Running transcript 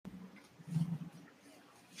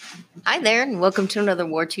Hi there, and welcome to another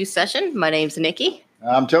War 2 session. My name's Nikki.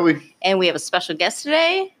 I'm Toby. And we have a special guest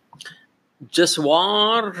today. Jesse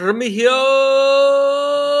Juan Remigio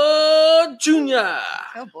Jr.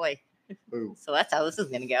 Oh boy. Ooh. So that's how this is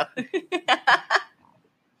going to go.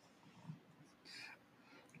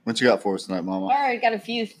 What you got for us tonight, Mama? All right, got a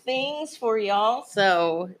few things for y'all.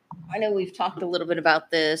 So I know we've talked a little bit about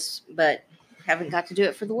this, but haven't got to do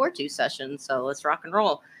it for the War 2 session. So let's rock and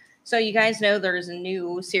roll. So you guys know there's a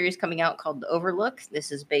new series coming out called The Overlook.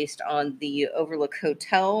 This is based on the Overlook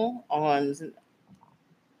Hotel on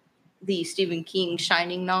the Stephen King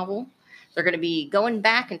Shining novel. They're going to be going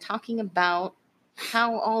back and talking about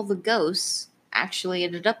how all the ghosts actually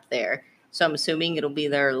ended up there. So I'm assuming it'll be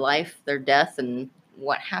their life, their death, and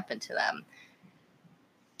what happened to them.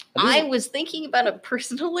 I was thinking about it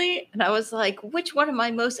personally, and I was like, which one am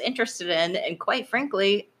I most interested in? And quite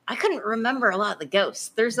frankly, I couldn't remember a lot of the ghosts.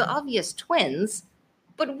 There's the obvious twins,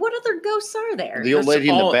 but what other ghosts are there? The old lady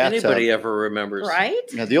in the bathtub. Anybody ever remembers. Right?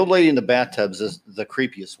 Yeah, the old lady in the bathtub is the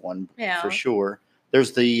creepiest one, for sure.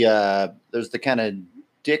 There's the kind of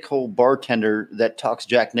dickhole bartender that talks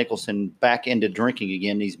Jack Nicholson back into drinking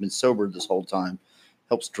again. He's been sober this whole time.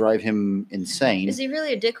 Helps drive him insane. Is he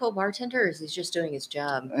really a dickhole bartender, or is he just doing his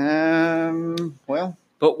job? Well.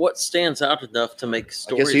 But what stands out enough to make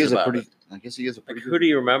stories about it? I guess he is a pretty Who do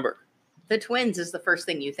you remember? The twins is the first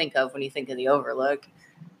thing you think of when you think of the Overlook.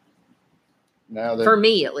 Now For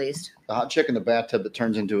me, at least. The hot chick in the bathtub that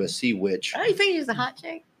turns into a sea witch. Oh, you think he's a hot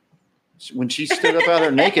chick? When she stood up out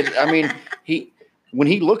there naked, I mean, when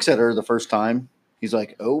he looks at her the first time, he's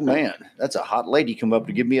like, oh, man, that's a hot lady come up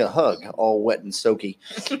to give me a hug, all wet and soaky.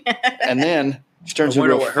 And then she turns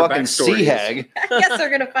into a fucking sea hag. I guess we're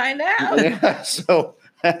going to find out. Yeah, so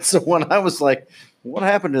that's the one I was like, what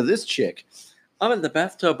happened to this chick? I'm in the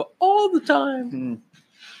bathtub all the time.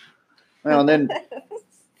 Well, and then,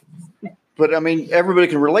 but I mean, everybody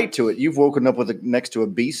can relate to it. You've woken up next to a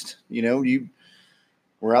beast. You know, you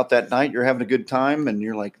were out that night, you're having a good time, and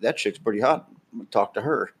you're like, that chick's pretty hot. I'm gonna talk to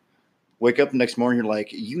her. Wake up the next morning, you're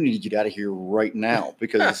like, you need to get out of here right now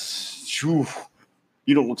because you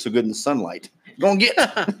don't look so good in the sunlight. Go and get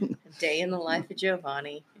A day in the life of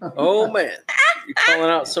Giovanni. Oh, man. You're calling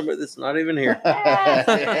out somebody that's not even here.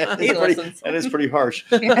 That is pretty harsh.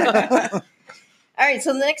 All right,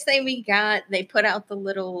 so the next thing we got, they put out the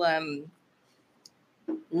little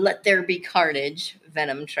Let There Be Carnage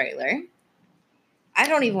Venom trailer. I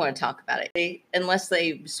don't even want to talk about it. Unless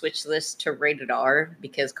they switch this to rated R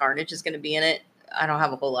because Carnage is going to be in it, I don't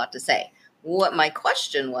have a whole lot to say. What my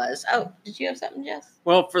question was, did you have something, Jess?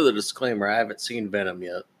 Well, for the disclaimer, I haven't seen Venom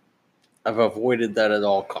yet. I've avoided that at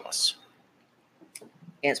all costs.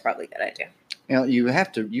 Yeah, it's probably a good idea. You know, you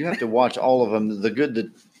have to watch all of them, the good, the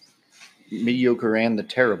mediocre, and the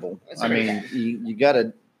terrible. That's I mean, you got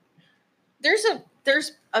to. There's a.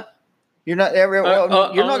 You're not you're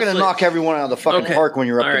not going to knock everyone out of the fucking park when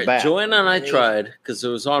you're up the bat. Joanna and I tried because it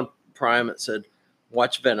was on Prime. It said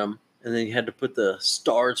watch Venom, and then you had to put the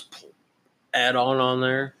stars add-on on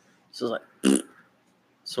there. So I was like,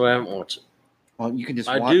 so I haven't watched it. Well, you can just.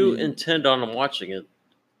 I do intend on watching it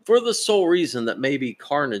for the sole reason that maybe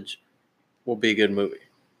Carnage will be a good movie.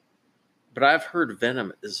 But I've heard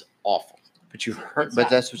Venom is awful. But you heard, but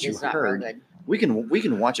that's what you heard. We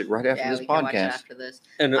can watch it right after this podcast. Watch it after this.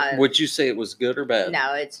 And would you say it was good or bad?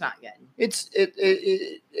 No, it's not good.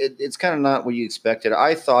 It's kind of not what you expected.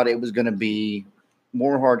 I thought it was going to be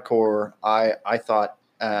more hardcore. I thought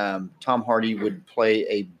Tom Hardy would play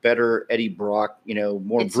a better Eddie Brock. You know,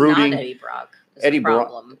 more brooding. Not Eddie Brock. Eddie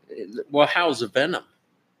Brock. Well, how's Venom?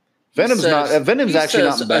 Venom's actually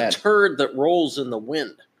not bad. A turd that rolls in the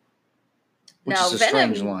wind. Which is a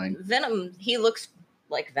strange line. Venom, he looks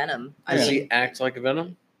like Venom. Does he act like a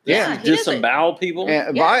Venom? Yeah, he disembowel people.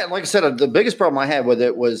 Yeah, yeah. Like I said, the biggest problem I had with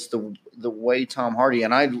it was the way Tom Hardy,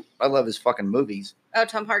 and I love his fucking movies. Oh,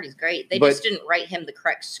 Tom Hardy's great. They just didn't write him the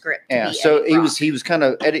correct script. Yeah, so he was kind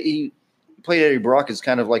of he played Eddie Brock as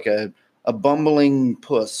kind of like a bumbling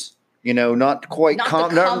puss. You know, not quite the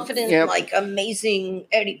confident, like amazing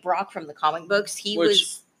Eddie Brock from the comic books.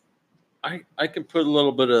 I could put a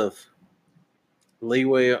little bit of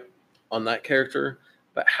leeway on that character,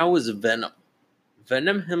 but how is Venom?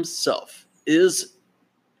 Venom himself is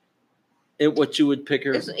it what you would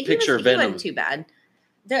picture Venom? He wasn't too bad.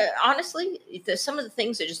 Honestly, some of the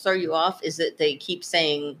things that just throw you off is that they keep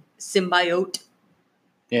saying symbiote.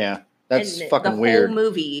 Yeah. That's fucking weird. The whole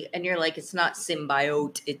movie, and you're like, it's not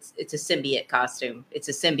symbiote. It's a symbiote costume. It's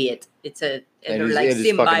a symbiote.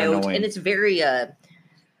 Symbiote, and it's very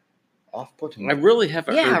off-putting. I really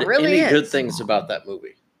haven't heard any good things about that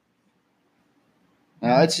movie.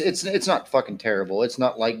 No, it's not fucking terrible. It's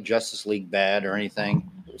not like Justice League bad or anything.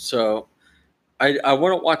 So I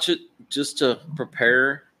want to watch it just to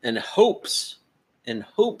prepare in hopes that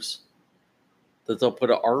they'll put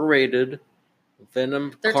an R-rated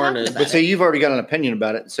Venom They're talking Carnage. about But see, you've already got an opinion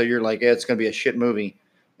about it, so you're like, yeah, it's going to be a shit movie.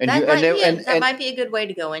 And That, you, might, and, be and, that might be a good way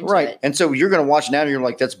to go into right, it. and so you're going to watch it now, and you're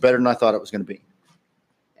like, that's better than I thought it was going to be.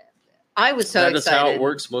 I was so That excited. is how it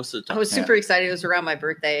works most of the I time. was super excited. It was around my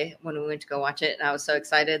birthday when we went to go watch it, and I was so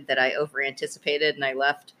excited that I over anticipated and I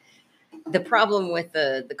left. The problem with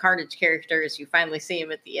the Carnage character is you finally see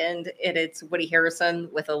him at the end, and it's Woody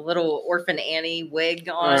Harrelson with a little Orphan Annie wig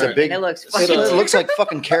on. It's a big. And it looks It fucking looks like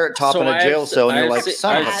fucking Carrot Top in a jail cell, and you're like,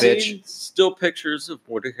 son of a I've bitch. seen still pictures of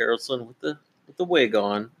Woody Harrelson with the wig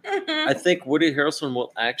on. I think Woody Harrelson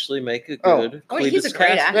will actually make a good. Oh, he's a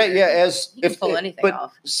great Cletus actor. Kasdan. Yeah, as He can pull anything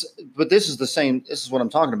off. But this is the same. This is what I'm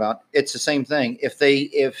talking about. It's the same thing. If they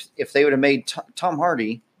would have made Tom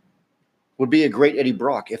Hardy, would be a great Eddie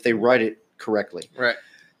Brock if they write it correctly. Right.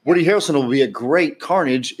 Woody Harrelson will be a great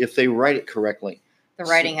Carnage if they write it correctly. The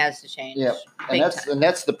writing has to change. Yeah, Big time. and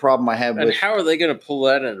that's the problem I have And with. how are they going to pull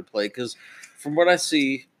that into play? Because from what I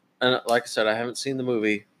see, and like I said, I haven't seen the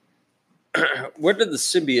movie. Where did the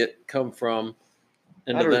symbiote come from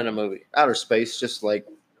in the Venom movie? Outer space, just like.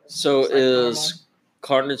 So It's like is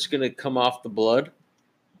Carnage going to come off the blood?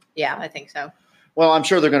 Yeah, I think so. Well, I'm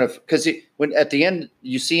sure they're going to, because when at the end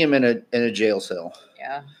you see him in a jail cell,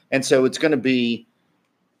 Yeah, and so it's going to be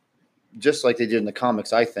just like they did in the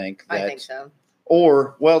comics. I think. I think so.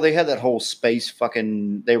 Or, well, they had that whole space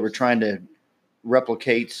fucking. They were trying to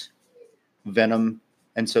replicate Venom,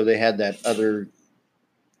 and so they had that other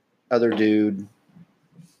dude.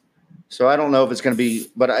 So I don't know if it's going to be,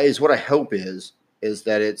 but is what I hope is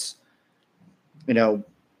that it's,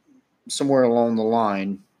 somewhere along the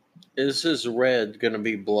line. Is his red going to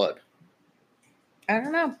be blood? I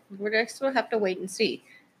don't know. We'll have to wait and see.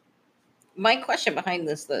 My question behind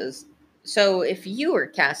this is, so if you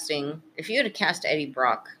had to cast Eddie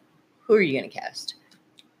Brock, who are you going to cast?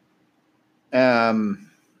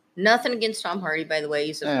 Nothing against Tom Hardy, by the way.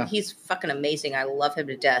 He's fucking amazing. I love him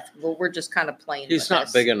to death. Well, we're just kind of playing. He's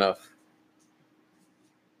not big enough.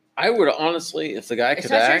 I would honestly, if the guy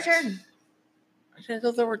could act. Your turn. I didn't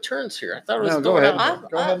know there were turns here. I thought it was. No, go ahead.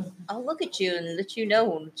 Go ahead. I'll look at you and let you know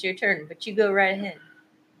when it's your turn, but you go right ahead.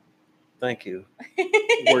 Thank you,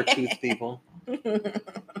 Wartooth people.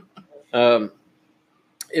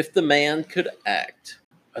 If the man could act,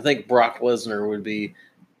 I think Brock Lesnar would be.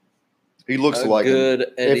 He looks a like good him.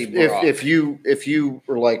 Eddie Brock. If you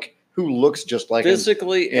were like, who looks just like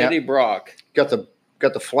physically him? Eddie Brock, got the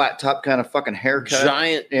flat top kind of fucking haircut,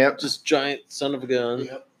 giant, yep, just giant son of a gun.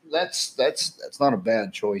 Yep. That's not a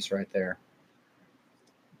bad choice right there.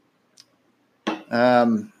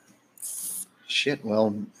 Shit.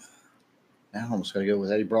 Well, now I'm just gonna go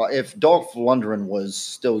with Eddie Brock. If Dolph Lundgren was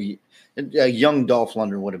still a young Dolph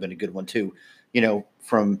Lundgren would have been a good one too.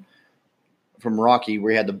 From Rocky,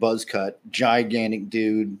 where he had the buzz cut, gigantic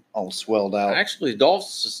dude, all swelled out. Actually, Dolph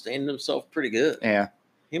sustained himself pretty good. Yeah,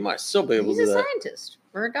 he might still be able He's to do a that. scientist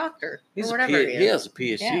or a doctor He's or whatever he has a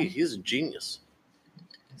PhD. Yeah. He's a genius.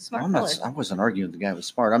 Smart I wasn't arguing with the guy was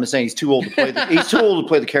smart. I'm just saying he's too old to play. He's too old to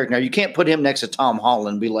play the character now. You can't put him next to Tom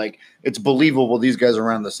Holland and be like, it's believable these guys are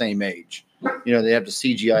around the same age. They have to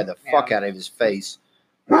CGI the fuck out of his face,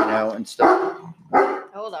 and stuff.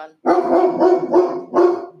 Hold on.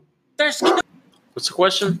 What's the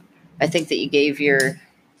question? I think that you gave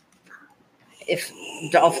if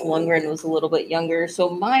Dolph Lundgren was a little bit younger. So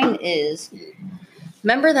mine is,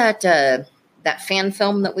 remember that fan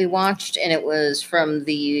film that we watched, and it was from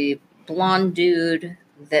the blonde dude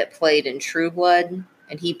that played in True Blood,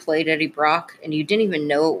 and he played Eddie Brock, and you didn't even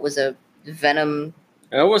know it was a Venom.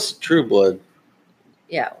 That was True Blood.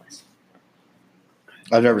 Yeah, it was.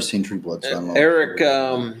 I've never seen True Blood, so I don't know. Eric.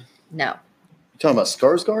 No. You talking about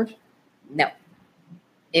Skarsgård? No.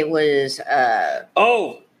 It was. What's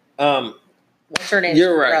her name?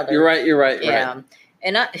 You're right. You're right. Yeah. Right.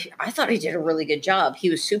 And I thought he did a really good job. He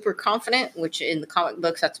was super confident, which in the comic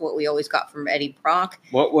books, that's what we always got from Eddie Brock.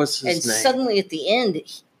 What was his name? And suddenly at the end,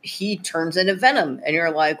 he turns into Venom. And you're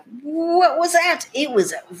like, what was that? It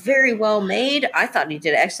was very well made. I thought he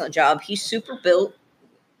did an excellent job. He's super built.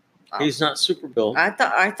 He's not super built. I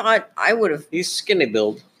thought I would have. He's skinny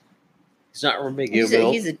build. He's not Remigio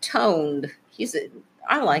build. He's a toned.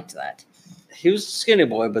 I liked that. He was a skinny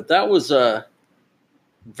boy, but that was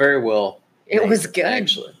very well. It was good.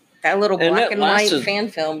 Actually. That little black and white fan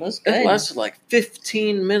film was good. It lasted like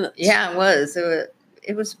 15 minutes. Yeah, it was.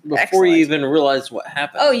 it was before excellent. you even realize what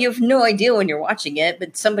happened. Oh, you have no idea when you're watching it,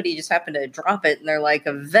 but somebody just happened to drop it, and they're like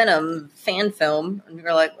a Venom fan film, and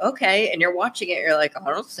you're like, okay, and you're watching it, you're like, oh,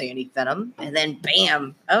 I don't see any Venom, and then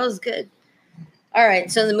bam, that was good. All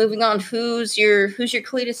right, so then moving on, who's your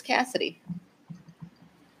Cletus Cassidy?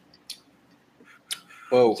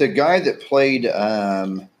 Whoa, The guy that played,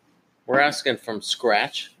 we're asking from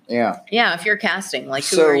scratch. yeah. Yeah, if you're casting, like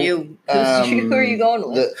who So, are you? Who are you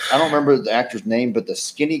going with? I don't remember the actor's name, but the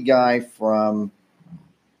skinny guy from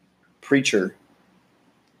Preacher.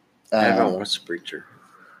 I haven't watched Preacher.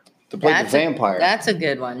 To play the vampire. That's a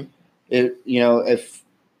good one. If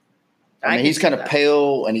I mean, he's kind of that.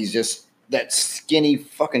 pale and he's just that skinny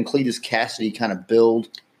fucking Cletus Cassidy kind of build.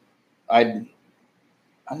 I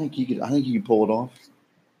think you could pull it off.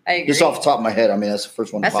 I agree. Just off the top of my head, I mean, that's the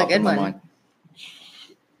first one that That's a popped good in my one. mind.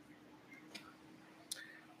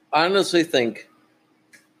 I honestly think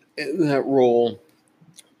in that role,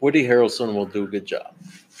 Woody Harrelson will do a good job.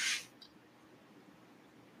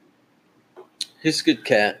 He's a good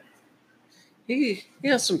cat. He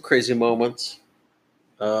has some crazy moments.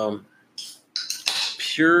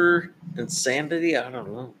 Pure insanity, I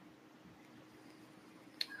don't know.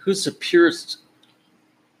 Who's the purest,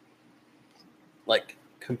 like,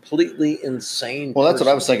 completely insane Well, that's what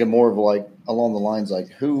I was person? thinking, more of like along the lines like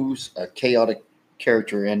who's a chaotic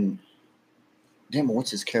character and damn,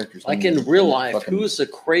 what's his character's Like name? in real life, fucking- who's the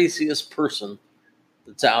craziest person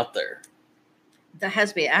that's out there? That has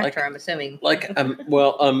to be an actor, I'm assuming. Like,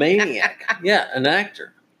 a maniac. Yeah, an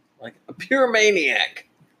actor. Like a pure maniac.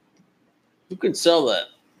 Who can sell that?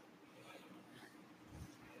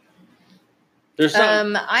 There's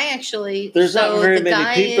not, I actually. there's so not very the many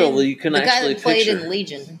guy people that you can the guy actually that played picture. in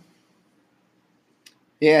Legion.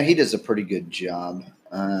 Yeah, he does a pretty good job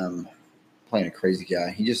playing a crazy guy.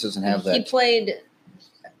 He just doesn't have that. He played.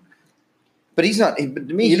 But he's not. But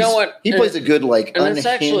to me, You know what? He plays a good, like, And it's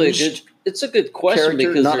actually a unhinged good. It's a good question character,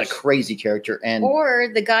 because not a there's- crazy character. And Or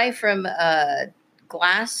the guy from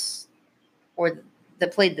Glass, or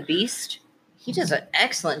that played the Beast. He does an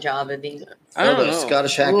excellent job of being. I don't the know.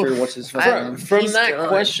 Scottish actor, Oof. what's his I- name? From He's that good.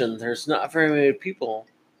 question, there's not very many people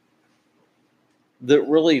that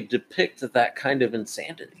really depict that kind of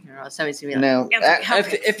insanity. You know, somebody's gonna be like, Now, "Yeah, a- how If,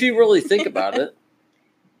 could-" if you really think about it,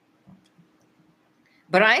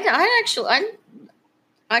 But I'd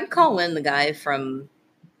call in the guy from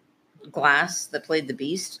Glass that played the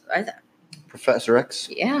Beast. Professor X.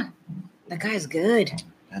 Yeah, that guy's good.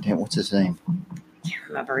 God damn, what's his name? Can't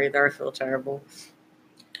remember either. I feel terrible.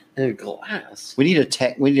 in Glass, We need a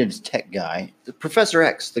tech. We need a tech guy. Professor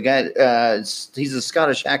X, the guy. He's a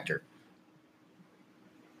Scottish actor.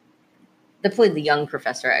 That played the young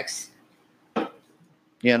Professor X.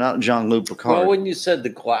 Yeah, not Jean-Luc Picard. well, when you said the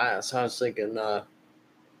Glass, I was thinking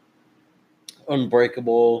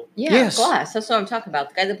Unbreakable. Yeah, Yes. Glass. That's what I'm talking about.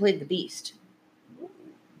 The guy that played the Beast.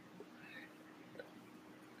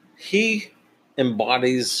 He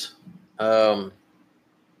embodies, I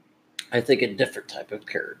think, a different type of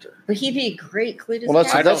character. But he'd be a great Cletus. well,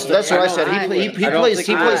 that's I that's, don't that's think- what I I said. don't He think- he I don't plays think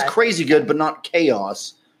he he plays would. crazy good, but not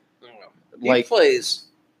chaos. He Like- plays.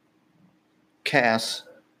 Cass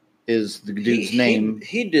is the dude's he, name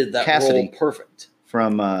He did that Cassidy. role perfect.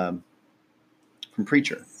 from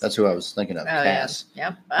Preacher. That's who I was thinking of. Oh, yeah. Cass.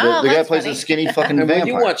 Yep. The, Oh, the guy that's plays funny. a skinny fucking And vampire. when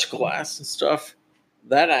you watch Glass and stuff,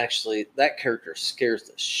 that character scares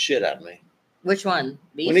the shit out of me. Which one?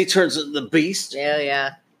 Beast? When he turns into the Beast,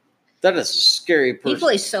 Yeah. that is a scary He person.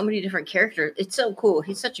 plays so many different characters. It's so cool.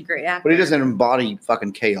 He's such a great actor. But he doesn't embody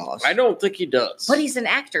fucking chaos. I don't think he does. But he's an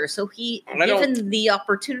actor, so I don't- given the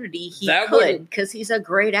opportunity, he That could wouldn't- because he's a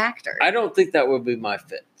great actor. I don't think that would be my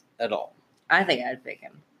fit at all. I think I'd pick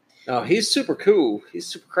him. No, he's super cool. He's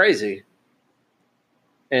super crazy.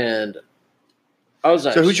 And I was So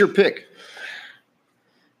actually who's your pick?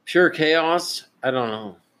 pure chaos. I don't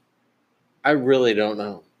know. I really don't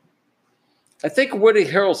know. I think Woody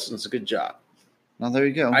Harrelson's a good job. Oh, there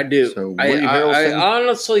you go. I do. So I Woody Harrelson,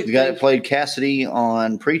 honestly the guy that think played Cassidy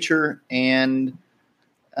on Preacher, and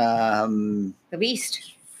The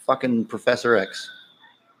Beast. fucking Professor X.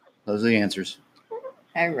 Those are the answers.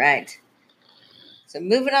 All right. So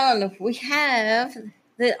moving on, we have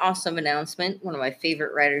the awesome announcement. One of my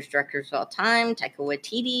favorite writers, directors of all time, Taika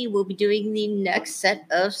Waititi, will be doing the next set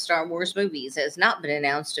of Star Wars movies. It has not been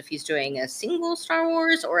announced if he's doing a single Star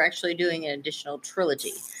Wars or actually doing an additional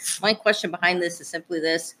trilogy. My question behind this is simply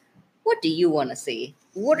this. What do you want to see?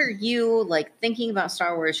 What are you like thinking about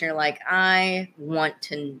Star Wars? You're like, I want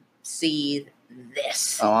to see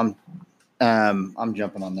this. Oh, I'm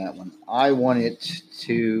jumping on that one. I want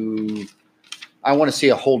to see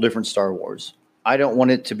a whole different Star Wars. I don't want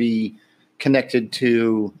it to be connected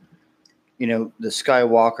to, the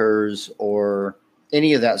Skywalkers or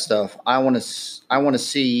any of that stuff. I want to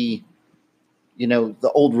see,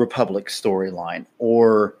 the Old Republic storyline,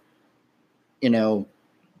 or,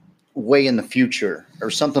 way in the future or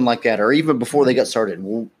something like that, or even before they got started,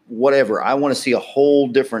 whatever. I want to see a whole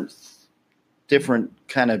different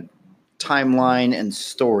kind of timeline and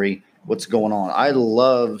story, what's going on. I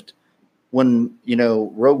loved when,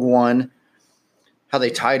 Rogue One, how they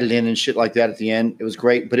tied it in and shit like that at the end. It was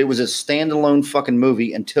great, but it was a standalone fucking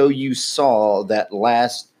movie until you saw that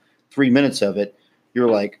last 3 minutes of it. You're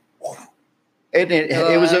like, and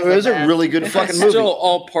it was a really good fucking movie. Still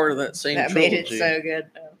all part of that same That trilogy. made it so good.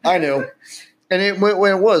 I know. And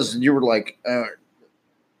when it was, you were like,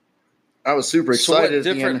 I was super excited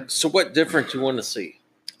at the end. So what different do you want to see?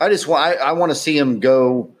 I want to see him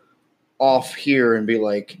go off here and be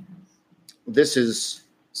like, this is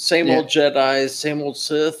same old Jedi, same old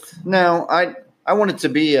Sith. No, I want it to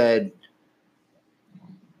be I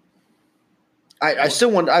still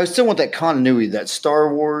want that continuity, that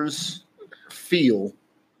Star Wars feel,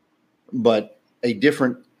 but a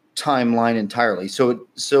different timeline entirely. So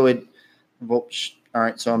it well, all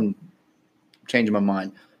right, so I'm changing my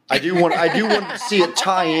mind. I do want to see it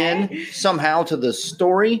tie in somehow to the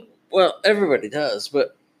story. Well, everybody does,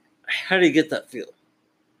 but how do you get that feel?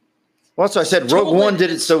 Well, that's what I said. Rogue One did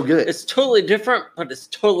it so good. It's totally different, but it's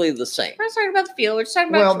totally the same. We're just talking about the feel. We're just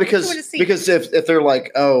talking about because if they're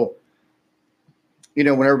like, oh, when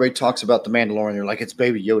everybody talks about the Mandalorian, they're like, it's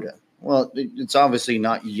Baby Yoda. Well, it's obviously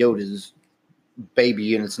not Yoda's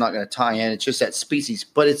baby, and it's not going to tie in. It's just that species,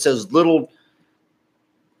 but it's those little,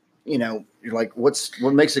 you're like, what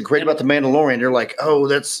makes it great about the Mandalorian? They're like, oh,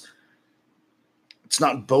 it's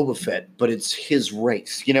not Boba Fett, but it's his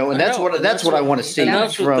race, and that's what I want to see. And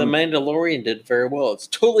that's what the Mandalorian did very well. It's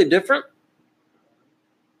totally different,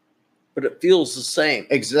 but it feels the same.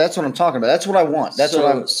 That's what I'm talking about. That's what I want.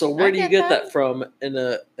 So where do you get that from in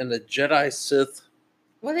a Jedi Sith?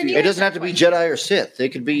 Well, it doesn't have to be Jedi or Sith. It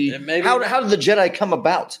could be how did the Jedi come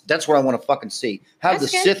about? That's what I want to fucking see. How did the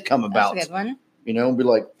Sith come about? That's a good one. Be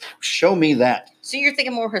like, show me that. So you're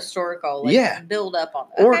thinking more historical, build up on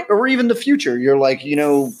that. Or even the future. You're like,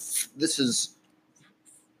 this is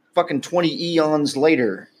fucking 20 eons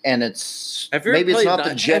later, and it's it's not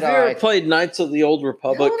the Jedi. Have you ever played Knights of the Old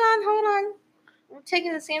Republic? Hold on. We're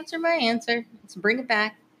taking this answer by answer. Let's bring it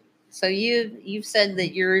back. So you've said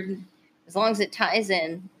that as long as it ties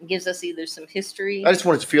in and gives us either some history. I just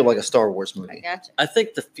want it to feel like a Star Wars movie. I gotcha. I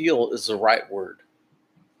think the feel is the right word.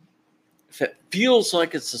 If it feels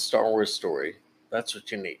like it's a Star Wars story, that's what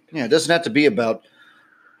you need. Yeah, it doesn't have to be about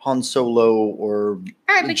Han Solo or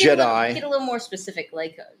Jedi. Get a little more specific.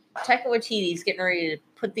 Like Taika Waititi's getting ready to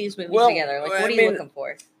put these movies together. Like, what are you looking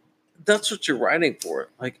for? That's what you're writing for.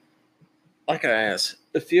 Like I asked,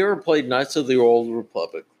 if you ever played Knights of the Old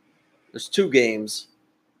Republic, there's 2 games,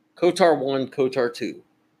 KOTOR 1, KOTOR 2.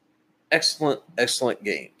 Excellent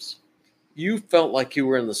games. You felt like you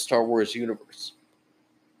were in the Star Wars universe.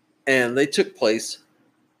 And they took place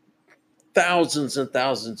thousands and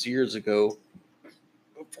thousands of years ago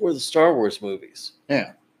before the Star Wars movies.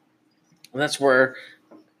 Yeah. And that's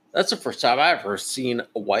the first time I've ever seen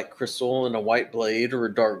a white crystal and a white blade or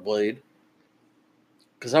a dark blade.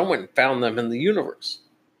 Because I went and found them in the universe.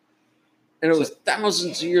 And it was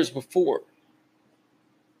thousands of years before.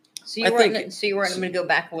 So you weren't going to go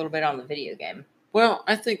back a little bit on the video game. Well,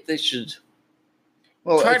 I think they should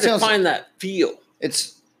try to find that feel.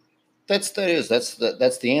 That's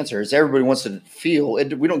the answer. Is everybody wants to feel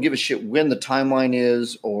it. We don't give a shit when the timeline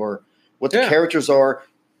is or what the characters are.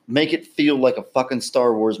 Make it feel like a fucking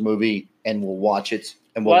Star Wars movie, and we'll watch it.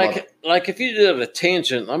 And we'll love it. Like if you did a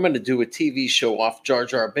tangent, I'm going to do a TV show off Jar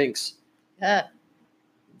Jar Binks. Yeah.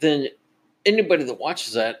 Then anybody that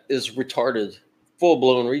watches that is retarded, full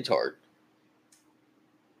blown retard.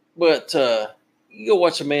 But you go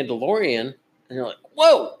watch a Mandalorian, and you're like,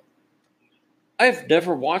 whoa. I've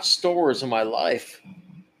never watched Star Wars in my life,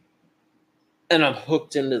 and I'm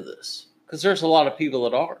hooked into this because there's a lot of people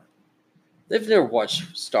that are. They've never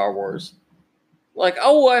watched Star Wars. Like,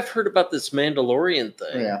 oh, I've heard about this Mandalorian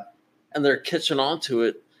thing, and they're catching on to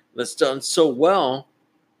it, and it's done so well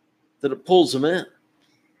that it pulls them in.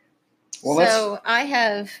 Well, so I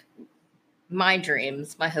have my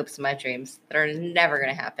dreams, my hopes and my dreams that are never going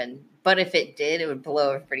to happen. But if it did, it would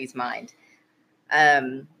blow everybody's mind.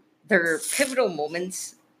 There are pivotal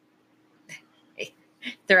moments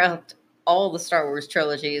throughout all the Star Wars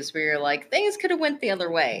trilogies where you're like, things could have went the other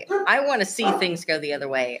way. I want to see things go the other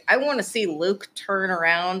way. I want to see Luke turn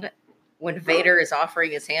around when Vader is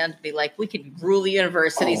offering his hand to be like, we could rule the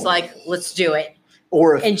universe. And he's like, let's do it.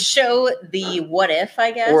 Or if and show the what if,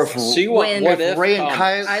 I guess. Or if, So you want When- what if if Ray and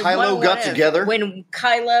comics. Kylo got together, When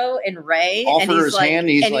Kylo and Ray offered and her he's his like, hand,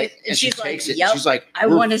 he's and like, he- and she she's like, takes it. "Yep, She's like, I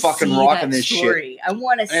we're want to fucking see rocking that this shit. story. I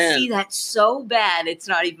want to And- see that so bad. It's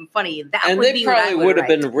not even funny. That And would they be what I probably would have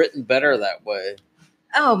write. been written better that way.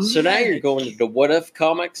 Oh, So now man. you're going into what if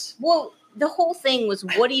comics. Well, the whole thing was,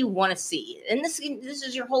 what do you want to see? And this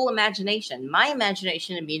is your whole imagination. My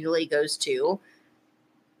imagination immediately goes to,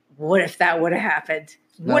 what if that would have happened?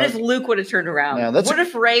 What No. if Luke would have turned around? No, that's what a-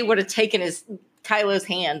 if Ray would have taken Kylo's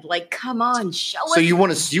hand? Like, come on, show us. So you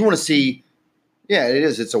want to see? Yeah, it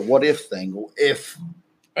is. It's a what if thing. If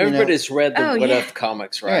Everybody's read the Oh, what yeah. if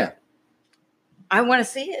comics, right? yeah, I want to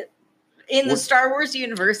see it in the What- Star Wars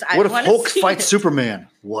universe. I what if wanna Hulk see fights it. Superman?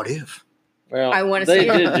 What if? Well, I wanna they see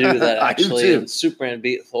it. did do that I do actually. too. And Superman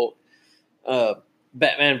beat Hulk.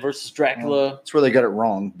 Batman versus Dracula. That's where they got it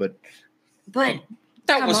wrong. But But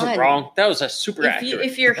That come wasn't on. wrong. That was a super if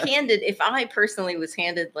accurate. you're handed, if I personally was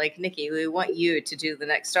handed like, Nikki, we want you to do the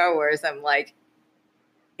next Star Wars, I'm like,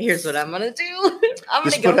 here's what I'm gonna do. I'm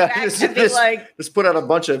Just gonna go put out- back just- and be just- like, let's put out a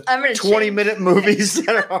bunch of I'm gonna 20-minute movies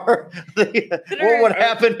that are. What would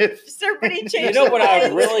happen if? Somebody change. You know what I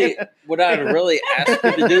would the really ask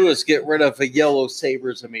you to do is get rid of the yellow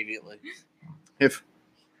sabers immediately. If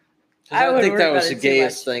 'Cause I I, wouldn't think worry that was about the it too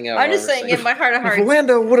gayest thing I've I'm just ever saying, seen. in my heart of if hearts,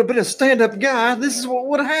 Lando would have been a stand-up guy, this is what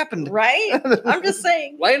would have happened. right? I'm just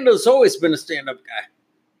saying, Lando's always been a stand-up guy.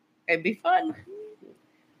 it'd be fun.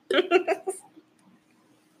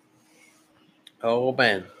 Oh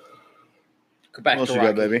man, go back What else to you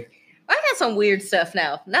got, Rocky. baby? I got some weird stuff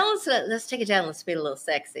now. Now let's take it down. Let's be a little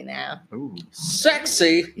sexy now. Ooh,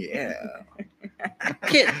 Sexy. yeah.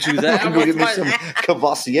 Can't do that. I'm Go get with me my, some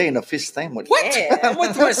Cavassier and a fish sandwich. what? Yeah. I'm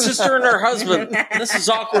with my sister and her husband. This is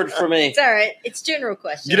awkward for me. It's all right. It's general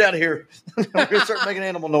question. Get out of here. We're going to start making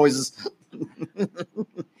animal noises.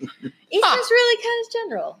 It's just really kind of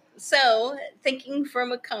general. So, thinking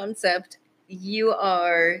from a concept, you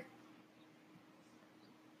are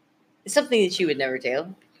something that you would never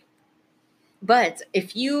do. But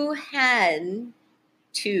if you had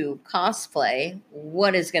to cosplay,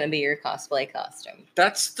 what is going to be your cosplay costume?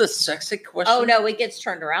 That's the sexy question. Oh, no, it gets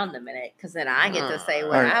turned around in a minute because then I get to say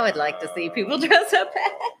what Alright. I would like to see people dress up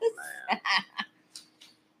as.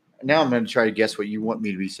 Now I'm going to try to guess what you want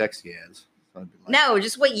me to be sexy as. So I'd be like, No,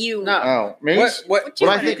 just what you. No. Oh, me? What you What I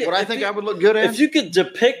wanna think, do? what I think I would look good at? if you could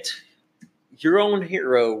depict your own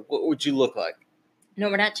hero, what would you look like? No,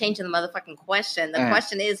 we're not changing the motherfucking question. The Mm.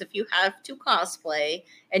 question is, if you have to cosplay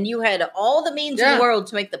and you had all the means in Yeah. the world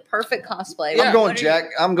to make the perfect cosplay, Yeah. I'm going what are Jack.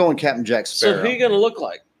 I'm going Captain Jack So Sparrow. who are you going to look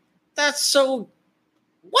like? That's so.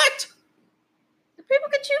 What? you- people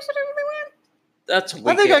can choose whatever they want. That's weak.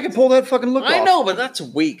 I think I can pull that fucking look I off. know, but that's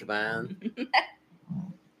weak, man.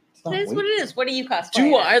 It's not It is weak. what it is. What do you cosplay? Do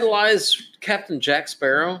you as? idolize Captain Jack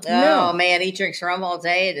Sparrow? Oh No. man, he drinks rum all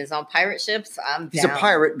day. It is on pirate ships. I'm He's down. a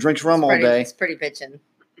pirate, drinks rum It's all pretty, day, It's pretty bitchin'.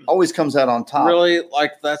 always comes out on top. Really?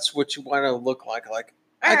 Like, that's what you want to look like? Like,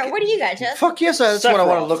 All I right, can- what do you got, Jeff? Fuck yes, that's what I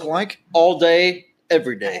want to Sephiroth. look like. all day,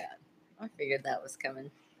 every day. I figured that was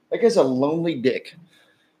coming. That guy's a lonely dick.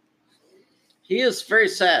 He is very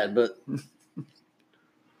sad, but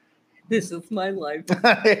This is my life.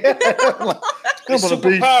 I'm He's gonna super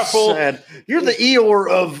be powerful. sad. You're the Eeyore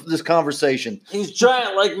of this conversation. he's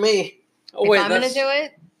giant like me. Oh, If wait, I'm gonna that's... do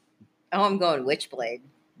it, I'm going Witchblade.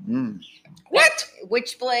 Mm, What?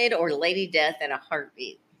 Witchblade or Lady Death in a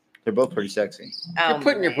heartbeat. they're both pretty sexy. You're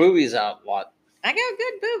putting your man. boobies out a lot. I got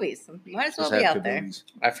good boobies. Might as well Just be have out good there. boobies.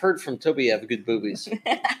 I've heard from Toby you have good boobies.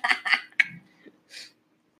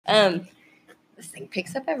 This thing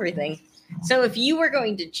picks up everything. So if you were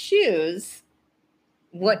going to choose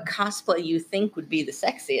what cosplay you think would be the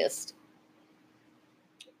sexiest,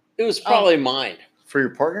 It was probably mine. For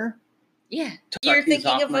your partner? yeah, you're Tucky's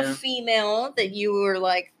thinking of a Hawkman. female that you were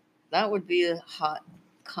like, that would be a hot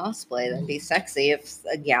cosplay. That'd be sexy if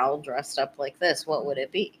a gal dressed up like this. What would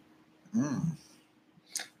it be? Mm.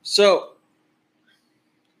 So,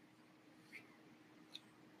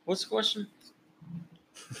 what's the question?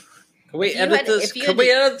 Can we If you edit had- this? if you Can had we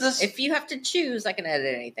to- edit this? If you have to choose, I can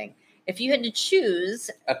edit anything. If you had to choose,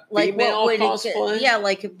 A like female what would cosplay? yeah,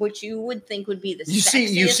 like what you would think would be the You see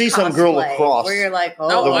sexiest some girl cosplay, across where you're like, oh,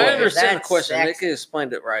 No, the I way. understand the that's question. sexy. Nikki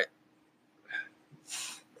explained it right.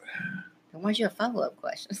 Then why'd you have follow-up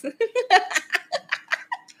questions?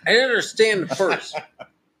 I understand the first.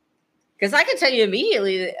 Because I can tell you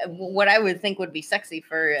immediately what I would think would be sexy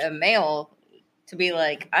for a male to be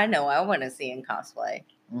like, I know I want to see in cosplay.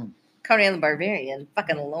 Mm. Conan the Barbarian,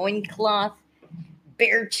 fucking loincloth,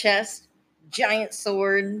 bare chest, giant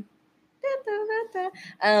sword.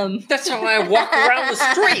 That's how I walk around the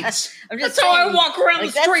streets. That's how I walk around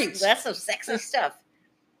the streets. That's some sexy stuff.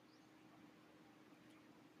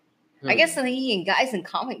 I guess the thing in guys in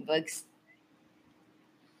comic books,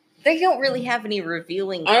 they don't really have any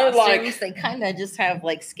revealing costumes. They kind of just have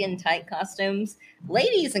like skin tight costumes.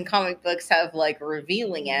 Ladies in comic books have like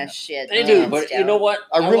revealing ass shit. They do, but you know what?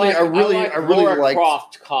 I really Laura like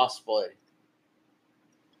Croft cosplay.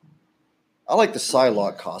 I like the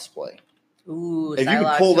Psylocke cosplay. Ooh, if you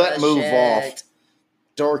can pull that move off,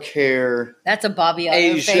 dark hair, that's a Bobby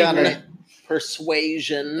Asian favorite.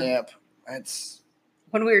 Persuasion. Yep, that's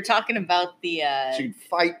when we were talking about the she'd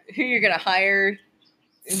fight who you're gonna hire.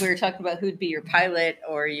 We were talking about who'd be your pilot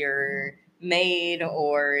or your maid,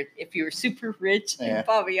 or if you were super rich. And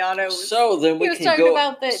Fabiano. So then we can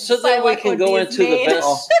go. So then we can go into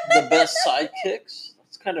the best sidekicks.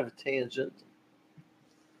 That's kind of a tangent.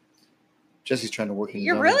 Jesse's trying to work.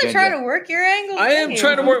 You're really trying to work your angle. I am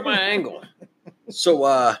trying to work my angle.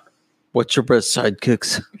 So, what's your best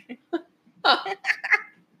sidekicks?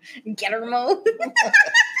 Guillermo.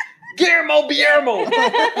 Guillermo.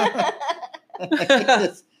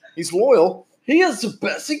 He's loyal. He is the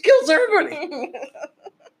best. He kills everybody.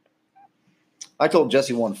 I told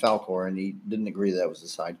Jesse Juan Falcor, and he didn't agree that was a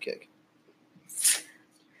sidekick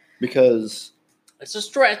because it's a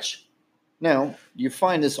stretch. Now you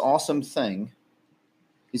find this awesome thing.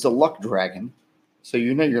 He's a luck dragon, so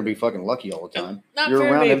you know you're gonna be fucking lucky all the time. Not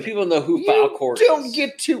very many people know who Falcor is. Don't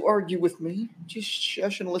get to argue with me. Just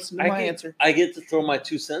shush and listen to my answer. I get to throw my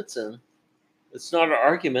 2 cents in. It's not an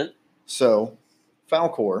argument. So,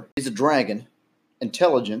 Falcor is a dragon,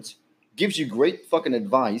 intelligent, gives you great fucking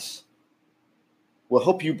advice, will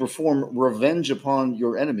help you perform revenge upon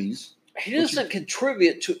your enemies. He doesn't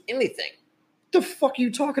contribute to anything. The fuck are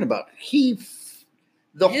you talking about? He flies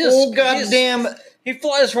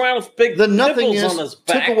around with big nipples on his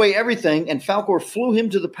back. Took away everything, and Falcor flew him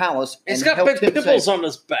to the palace. He's got big nipples on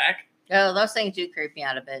his back. Oh, those things do creep me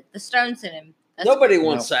out a bit. The stones in him. Nobody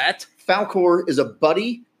wants that. Falcor is a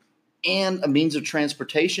buddy and a means of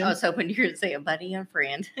transportation. I was hoping you were going to say a buddy and a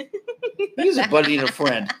friend. He's a buddy and a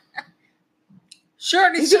friend.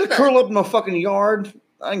 Sure, he's going to curl up in my fucking yard.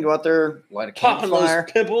 I can go out there, light a campfire.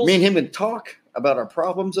 Me and him can talk about our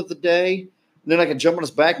problems of the day. And then I can jump on his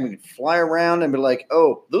back and we can fly around and be like,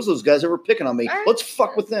 "Oh, those guys that were picking on me. Right. Let's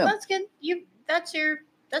fuck with them." That's good. That's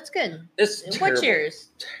good. It's what's terrible. yours?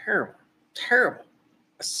 Terrible.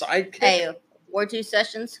 A sidekick. Hey, War 2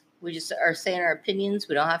 sessions. We just are saying our opinions.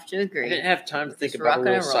 We don't have to agree. I didn't have time to think about a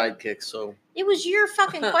real sidekick, so it was your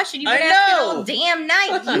fucking question. You've been asking all damn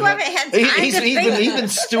night. You haven't had time he's been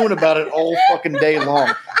stewing about it all fucking day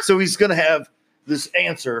long. So he's gonna have this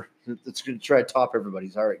answer that's gonna try to top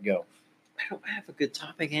everybody's. All right, go. I don't have a good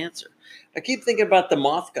topic answer. I keep thinking about the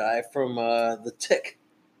moth guy from The Tick.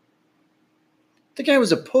 The guy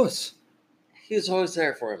was a puss. He was always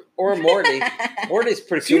there for him. Or Morty. Morty's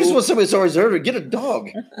pretty cool. You just want somebody's always there to get a dog.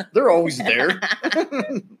 They're always there.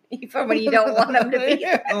 For when you don't want them to be.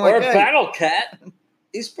 Or a Battle Cat.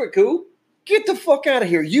 He's pretty cool. Get the fuck out of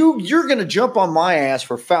here. You're going to jump on my ass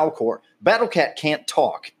for Falcor. Battle Cat can't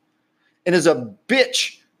talk. And is a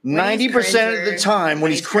bitch 90% of the time when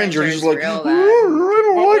he's cringer. He's like, he's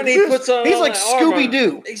like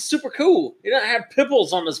Scooby-Doo. He's super cool. He doesn't have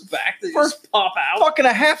pimples on his back that just pop out. Fucking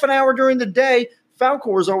a half an hour during the day.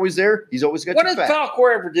 Falcor's always there. He's always got your back. What does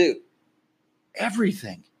Falcor ever do?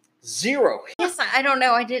 Everything. Zero. Yes, I don't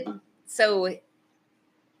know. I didn't. So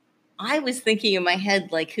I was thinking in my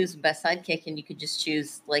head, like, who's the best sidekick? And you could just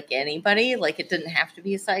choose, like, anybody. Like, it didn't have to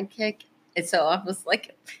be a sidekick. And so I was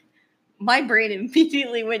like, my brain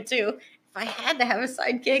immediately went to, if I had to have a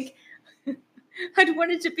sidekick, I'd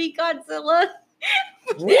want it to be Godzilla.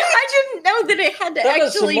 I didn't know that it had to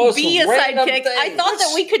actually be a sidekick. I thought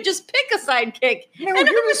that we could just pick a sidekick. No,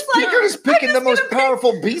 you're just picking the most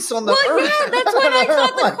powerful beast on the earth. Yeah, that's what I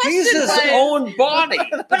thought the question was. He's his own body.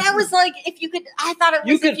 But I was like, if you could, I thought it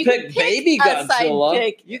was you could pick baby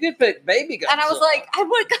Godzilla. You could pick baby Godzilla. And I was like, I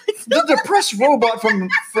want Godzilla. The depressed robot from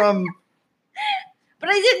but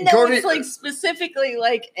I didn't know it was like specifically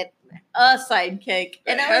like a sidekick.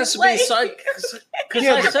 And it I has was to like, be sidekick. Because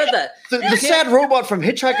I said that. The sad robot from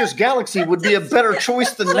Hitchhiker's Galaxy would be a better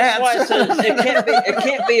choice than that. That's why I said it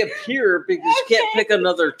can't be a peer because you can't pick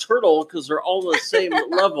another turtle because they're all the same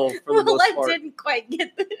level for the most part. I didn't quite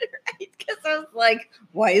get that right because I was like,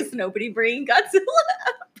 why is nobody bringing Godzilla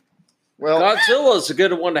up? Well, Godzilla's a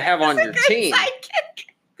good one to have on your team. Sidekick.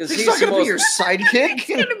 He's not going to be your sidekick.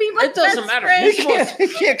 It doesn't matter. He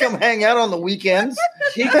can't come hang out on the weekends.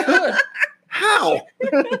 He could. How?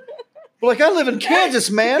 But like, I live in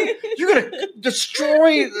Kansas, man. You're gonna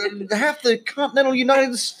destroy half the continental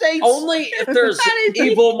United States. Only if there's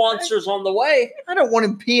evil monsters on the way. I don't want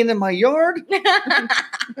him peeing in my yard.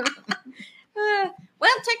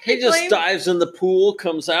 Well, technically, He just dives in the pool,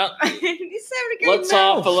 comes out, he's having a great lets night.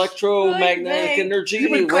 off electromagnetic Good energy, You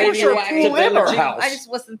would crush our radioactive pool in our energy. house. I just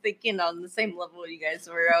wasn't thinking on the same level you guys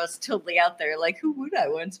were. I was totally out there. Like, who would I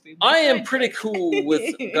want to be? I am pretty cool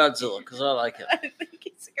with Godzilla because I like it. I think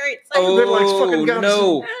it's a great. Oh Everybody likes fucking Godzilla.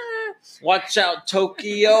 no! Watch out,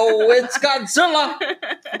 Tokyo! It's Godzilla.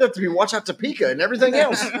 I'd have to be watch out Topeka and everything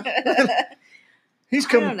else. He's I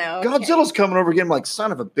coming. don't know. Godzilla's coming over again like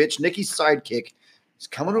son of a bitch. Nikki's sidekick. He's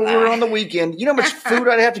coming over on the weekend. You know how much food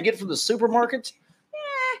I'd have to get from the supermarket?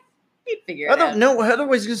 You'd figure it I out. don't know.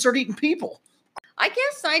 Otherwise, he's gonna start eating people. I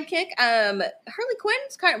guess sidekick. Harley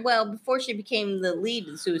Quinn's before she became the lead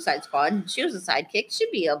in Suicide Squad, she was a sidekick. She'd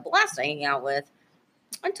be a blast to hang out with.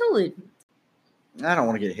 I totally I don't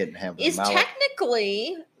want to get hit in the head with is a mallet.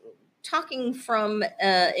 technically talking from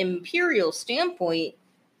Imperial standpoint.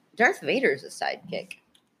 Darth Vader's a sidekick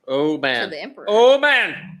Oh to man! the Emperor. Oh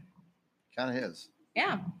man! Kind of is.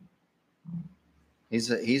 Yeah, He's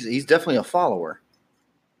definitely a follower.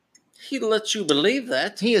 He lets you believe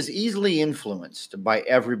that. He is easily influenced by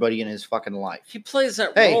everybody in his fucking life. He plays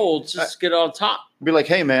that Hey, role just to get on top. Be like,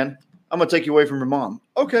 hey man, I'm gonna take you away from your mom.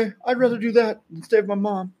 Okay, I'd rather do that than stay with my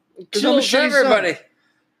mom. 'Cause I'm a Kills shitty son. everybody.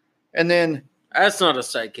 And then That's not a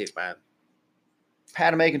sidekick, man.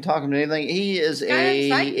 Padme can talk him to anything. He is Kind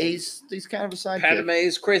of sidekick. he's kind of a sidekick.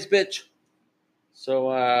 Padme's crazy bitch. So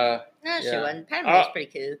no, she Yeah. wasn't. Padme was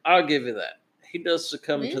pretty cool. I'll give you that. He does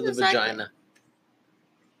succumb He's to a the sidekick. vagina.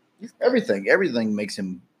 Everything makes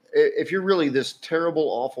him. If you're really this terrible,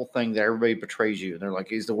 awful thing that everybody betrays you, and they're like,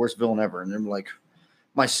 he's the worst villain ever, and they're like,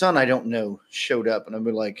 my son, I don't know, showed up, and I'd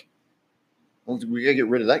be like, well, we gotta get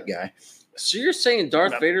rid of that guy. So you're saying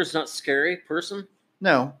Darth No. Vader's not a scary person?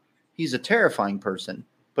 No, he's a terrifying person,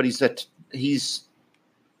 but he's a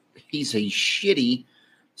shitty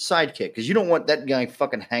sidekick because you don't want that guy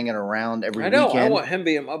fucking hanging around every I know. weekend. I want him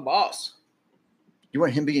being my boss. You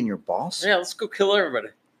want him being your boss? Yeah, let's go kill everybody.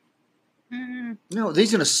 Mm, No, he's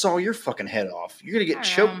gonna saw your fucking head off. You're gonna I get don't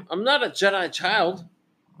choked. know. I'm not a Jedi child.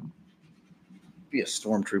 Be a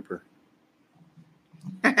stormtrooper.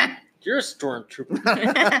 You're a stormtrooper.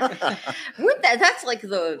 That's like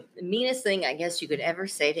the meanest thing I guess you could ever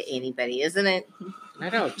say to anybody, isn't it? I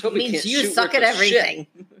know. It Toby means can't you shoot suck worth at a shit. everything.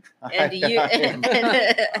 And you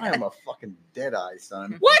I am a fucking deadeye,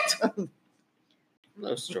 son. What?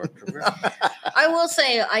 No stormtrooper. I will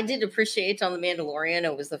say I did appreciate on The Mandalorian.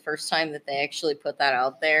 It was the first time that they actually put that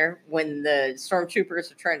out there when the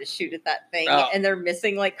stormtroopers are trying to shoot at that thing Oh. and they're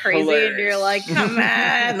missing like crazy, Hilarious. and you're like, "Come on,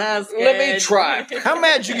 that was Let me good." try. How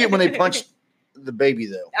mad you get when they punched the baby,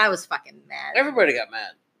 though? I was fucking mad. Everybody got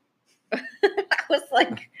mad. I was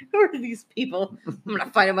like, "Who are these people? I'm gonna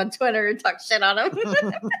find them on Twitter and talk shit on them."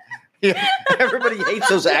 Yeah, everybody hates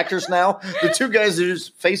those actors now. The two guys whose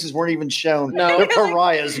faces weren't even shown. No. They're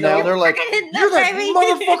pariahs now. No. They're like, Fucking you're that baby."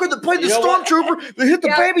 motherfucker that played the You know what? stormtrooper that hit the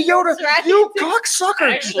Yeah, baby Yoda. that's right. You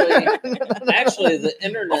cocksucker. Actually, the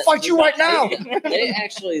internet. I'll fight you did right not now. hate them. They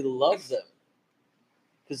actually loved them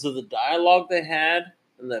because of the dialogue they had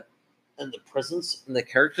and the presence and the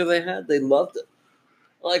character they had. They loved it.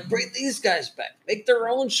 Like, bring these guys back. Make their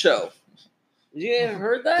own show. You ever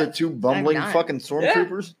heard that? The two bumbling I'm not. fucking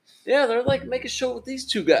stormtroopers. Yeah, they're like, make a show with these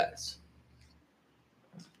two guys.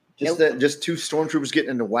 Just two stormtroopers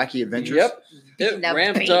getting into wacky adventures. Yep. It Beating up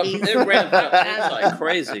ramped up. babies. It ramped up. It's like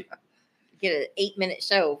crazy. Get an 8-minute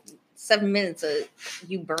show, 7 minutes of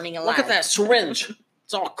you burning alive. Look at that syringe.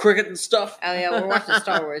 It's all cricket and stuff. Oh yeah, we're watching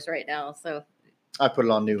Star Wars right now, so I put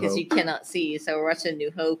it on New because Hope. you cannot see, so we're watching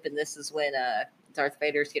New Hope, and this is when Darth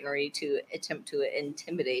Vader's getting ready to attempt to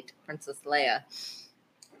intimidate Princess Leia.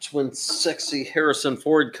 It's when sexy Harrison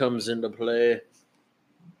Ford comes into play.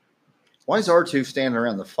 Why is R2 standing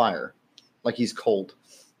around the fire like he's cold?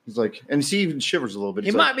 He's like, and he even shivers a little bit. He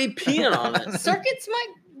He's might like, be peeing on it. Circuits might.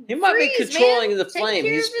 He might be freeze, controlling man. the Take flame.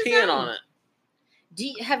 care He's of his peeing own. on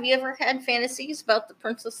it. Have you ever had fantasies about the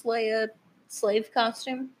Princess Leia slave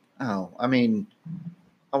costume? oh, I mean,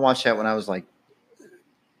 I watched that when I was like,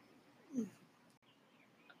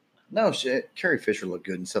 no shit. Carrie Fisher looked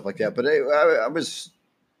good and stuff like that, but I was.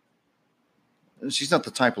 She's not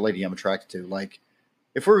the type of lady I'm attracted to. Like,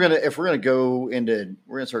 if we're gonna go into,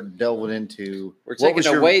 we're gonna start delving into. We're what was taking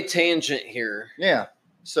a your- way tangent here. Yeah.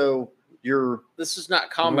 So your This is not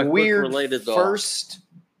comic book weird related though. first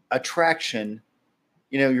attraction.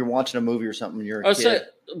 You know, you're watching a movie or something. You're a Oh, kid.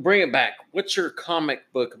 so bring it back. What's your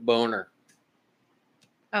comic book boner?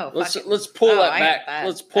 Oh, let's pull that I get back. that.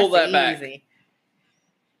 Let's pull That's that back. easy.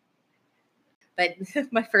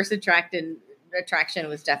 But my first attraction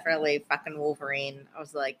was definitely fucking Wolverine. I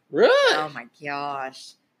was like, Really? oh my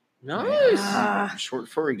gosh. Nice. Ah. Short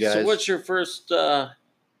furry guys. So what's your first?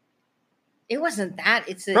 It wasn't that.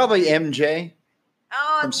 It's Probably MJ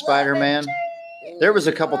oh, from Spider-Man. There was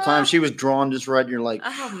a couple times she was drawn just right, and you're like,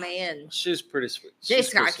 Oh man, She's pretty sweet. J. She's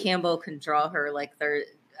Scott pretty sweet. Campbell can draw her like they're.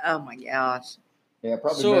 Oh my gosh. yeah,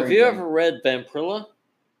 probably. So Mary have you Jane. ever read Vampirella?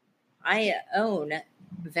 I own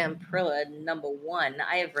Vampirella #1.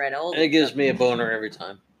 I have read all. It gives me a boner every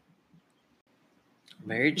time.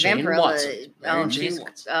 Mary Jane Vampirella. Watson. Mary Oh, Jane she's.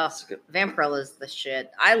 Watson. Oh, That's good. Vampirella's the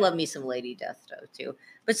shit. I love me some Lady Deathstroke too.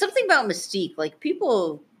 But something about Mystique, like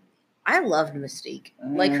people, I loved Mystique,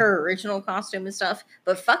 like her original costume and stuff.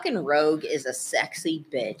 But fucking Rogue is a sexy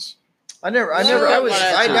bitch. I never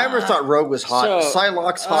thought Rogue was hot. So-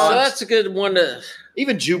 Psylocke's So hot. that's a good one to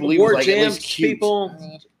Even Jubilee War was like at Jams least cute. people.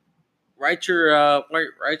 Write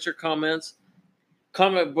your comments.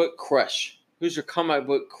 Comic book crush. Who's your comic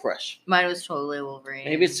book crush? Mine was totally Wolverine.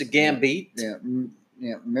 Maybe it's a Gambit.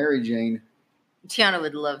 Yeah, Mary Jane. Tiana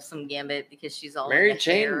would love some Gambit because she's all Mary in the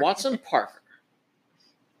Jane hair. Watson Parker.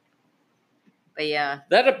 But yeah,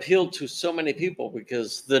 That appealed to so many people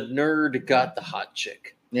because the nerd got the hot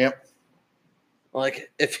chick. Yep.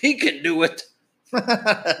 Like, if he can do it,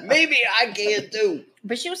 maybe I can too.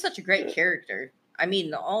 but she was such a great character. I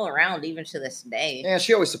mean, all around, even to this day. Yeah,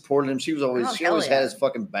 she always supported him. She was always Oh, she hell always yeah. had his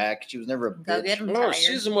fucking back. She was never a Go get bitch. him, No, Tiger.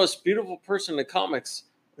 she's the most beautiful person in comics.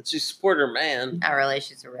 And she supported her man. Not really.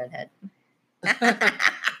 She's a redhead.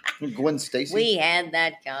 Gwen Stacy. We had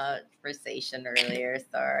that conversation earlier.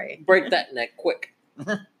 Sorry. Break that neck quick.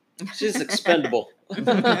 She's expendable.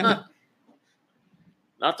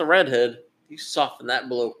 Not the redhead. You soften that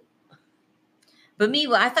blow. But me,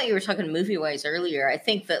 I thought you were talking movie wise earlier. I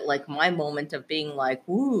think that like my moment of being like,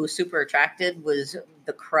 "Ooh, super attracted" was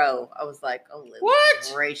The Crow. I was like, "Oh,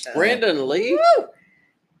 What? gracious!" Brandon Lee? Woo!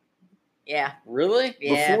 Yeah, Really?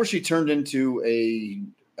 yeah. Before she turned into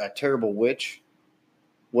a terrible witch,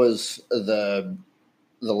 was the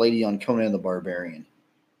lady on Conan the Barbarian.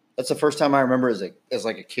 That's the first time I remember as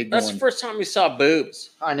like a kid. That's going, the first time we saw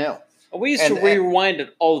boobs. I know. We used to rewind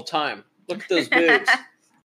it all the time. Look at those boobs.